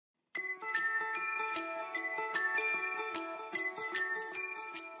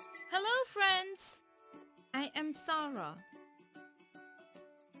I am Sarah.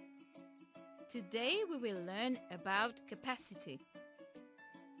 Today we will learn about capacity.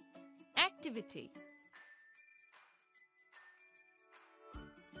 Activity.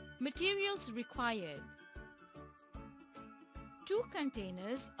 Materials required. 2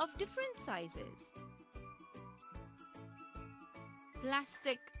 containers of different sizes.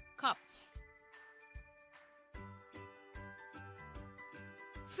 Plastic cups.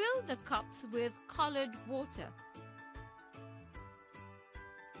 Fill the cups with colored water.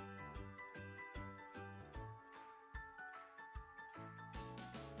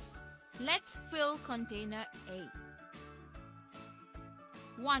 Let's fill container A.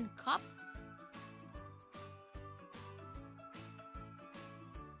 1 cup,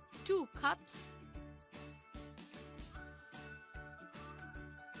 2 cups,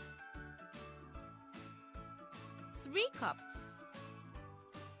 3 cups,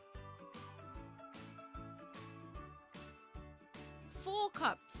 4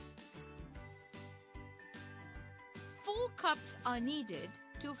 cups. 4 cups are needed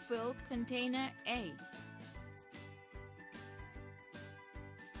to fill container A.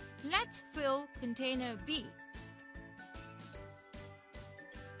 Let's fill container B.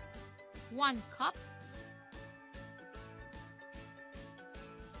 1 cup,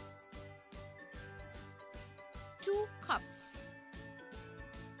 2 cups,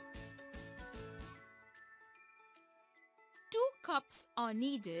 2 cups are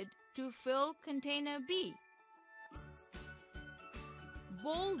needed to fill container B.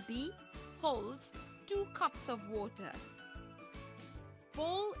 Bowl B holds 2 cups of water.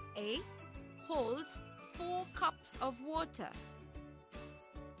 Bowl A holds 4 cups of water.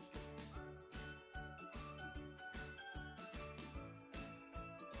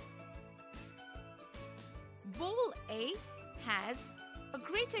 Bowl A has a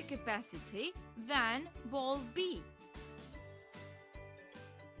greater capacity than bowl B.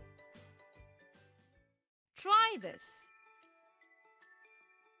 Try this.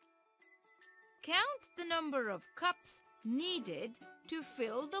 Count the number of cups needed to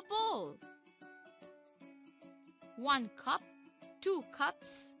fill the bowl. 1 cup, 2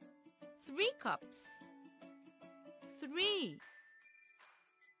 cups, 3 cups, 3.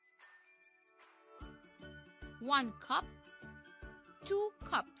 1 cup, 2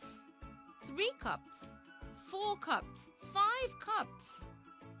 cups, 3 cups, 4 cups, 5 cups,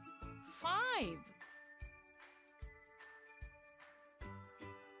 5.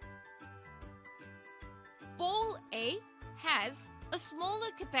 Bowl A has a smaller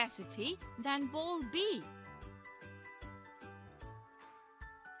capacity than bowl B.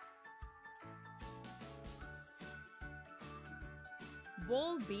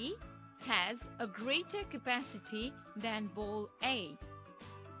 Bowl B has a greater capacity than bowl A.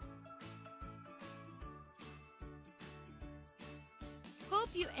 Hope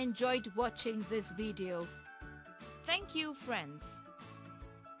you enjoyed watching this video. Thank you, friends.